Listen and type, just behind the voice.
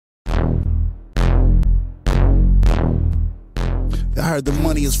I heard the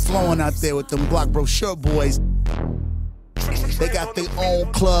money is flowing out there with them Block Brochure boys. They got their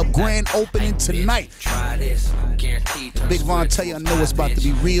own club grand opening tonight. Big Von tell you I know it's about to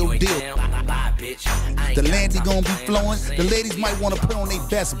be real deal. The landy gonna be flowing. The ladies might want to put on their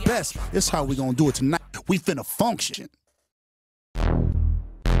best. This how we gonna do it tonight. We finna function.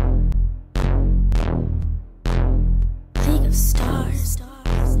 League of Stars.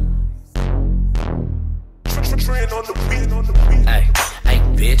 Hey,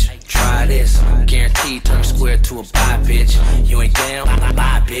 bitch, try this. Guaranteed turn square to a bye, bitch. You ain't down,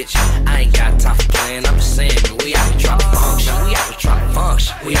 bye, bitch. I ain't got time for playing. I'm just saying, man, we out here trying to function. We out here trying to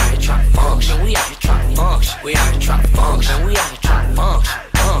function. We out here trying to function. We out here trying to function. We out here trying to function. We out here trying to function.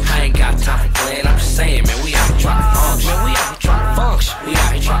 I ain't got time for playing. I'm just saying, man, we out here trying to function. We out here trying to function. We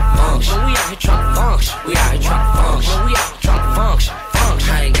out here trying to function. We out here trying to function. We out here trying to function. We out here trying to function.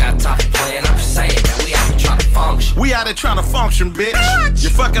 I ain't got time for playing. I'm just saying, man, we out here trying to function. We out here trying to function, bitch.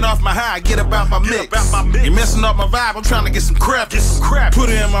 You're fucking off my high, get about my mix. You're messing up my vibe, I'm trying to get some crap. Put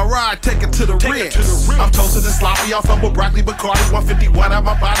it in my ride, take it to the ribs. I'm toasted and sloppy, off up with broccoli, Bacardi, 151 out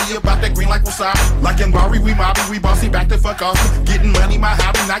my body, about that green like wasabi. Like in Bari, we mobby, we bossy, back to fuck off. Getting money, my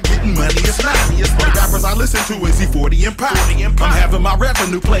hobby, not getting money, it's not. The rappers I listen to is E-40 and Pop. I'm having my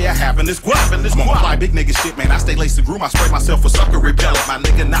revenue player, having this guap. I'm on fly big nigga shit, man. I stay laced and groom, I spray myself for sucker repellent. My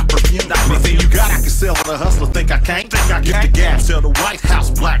nigga not perfume. Anything you got, I can sell. The hustler think I can't. Get the gas, sell the White House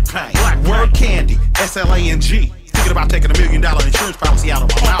black paint. Word candy, SLANG. Thinking about taking $1 million insurance policy out of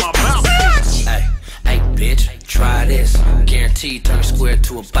my mouth. Hey, bitch, try this. Guaranteed turn square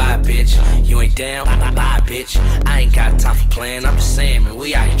to a bye, bitch. You ain't down, bye, bitch. I ain't got time for playing. I'm just saying, man,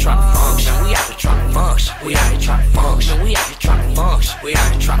 we out here trying to function. We out here trying to function. We out here trying to function. We out here trying to function. We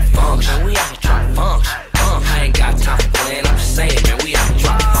out here trying to function. We out here trying to function. I ain't got time for playing. I'm just saying, man, we out here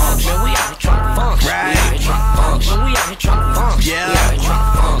trying to function. We out here trying to function. We out here trying to function. We out here trying to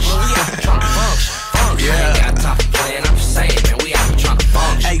function. We out here trying to function. We out here trying to function. I ain't got time for playing. I'm just saying, man, we out here trying to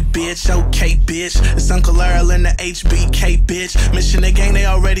function. Hey, bitch, okay, bitch. It's Uncle Earl and the HBK, bitch. Mission the gang, they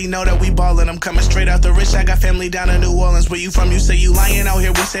already know that we ballin'. I'm coming straight out the rich. I got family down in New Orleans. Where you from? You say you lying out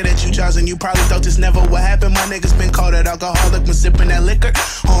here. We say that you jaws and you probably thought this never would happen. My niggas been called an alcoholic when sipping that liquor.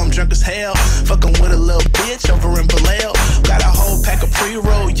 Oh, I'm drunk as hell. Fucking with a little bitch over in Vallejo. Got a whole pack of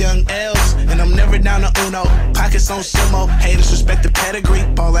pre-roll young L's. And I'm never down to Uno. Pockets on Simo. Haters respect the pedigree.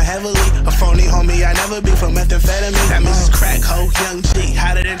 Ballin' heavily. A phony homie, I never be from methamphetamine. That means it's crack hoe, young G,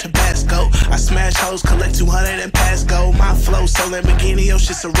 hotter than Tabasco. I smash hoes, collect 200 and pass go. My flow so Lamborghini, your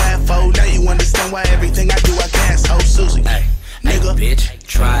shit's a raffo. Now you understand why everything I do I gas ho, Susie. Hey, bitch,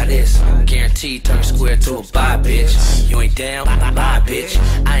 try this. Guaranteed turn square to a bye, bitch. You ain't down, bye, bitch.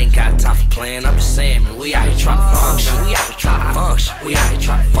 I ain't got time for playing. I'm just saying, man, we out here trying to function. We out here trying to function. We out here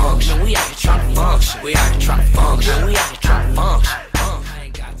trying to function. We out here trying to function. We out here trying to function. We out here trying to function.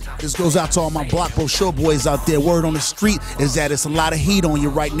 This goes out to all my Block Brochure boys out there. Word on the street is that it's a lot of heat on you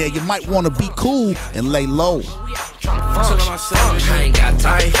right now. You might want to be cool and lay low. I ain't got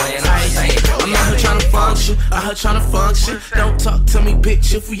time for playing. I'm out here trying to function, out here trying to function. Don't talk to me,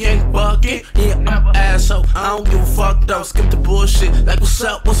 bitch, if we ain't bugging. Yeah, I'm an asshole, I don't give a fuck though. Skip the bullshit, like what's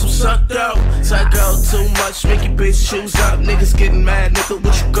up, what's some suck though. Psycho too much, make your bitch shoes up. Niggas getting mad, nigga,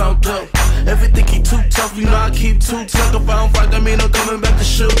 what you gon' do? Everything keep too tough, you know I keep too tough. If I don't fight, that mean I'm coming back to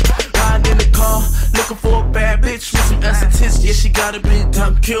shoot. Riding in the car, looking for a bad bitch with some ass and tits. Yeah, she gotta be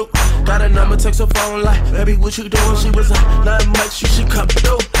damn cute. Got a number, text her phone like, baby, what you doing? She was like, not much, you should come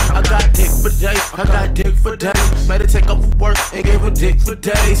through. I got dick for days, I got dick for days. Made her take off for work and gave her dick for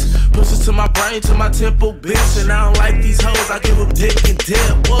days. Pushes to my brain, to my temple, bitch. And I don't like these hoes, I give them dick and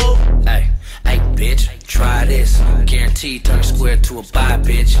dip, whoa. Hey, bitch, try this. Guaranteed turn square to a bye,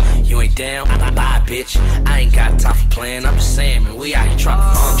 bitch. You ain't down, bye, bitch. I ain't got time for playing. I'm just saying, man, we out here trying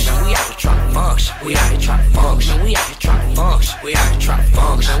to function. We out here trying to function. We out here trying to function. We out here trying to function. We out here trying to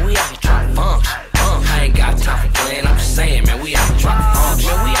function. We out here trying to function. I ain't got time for playing. I'm just saying, man, we out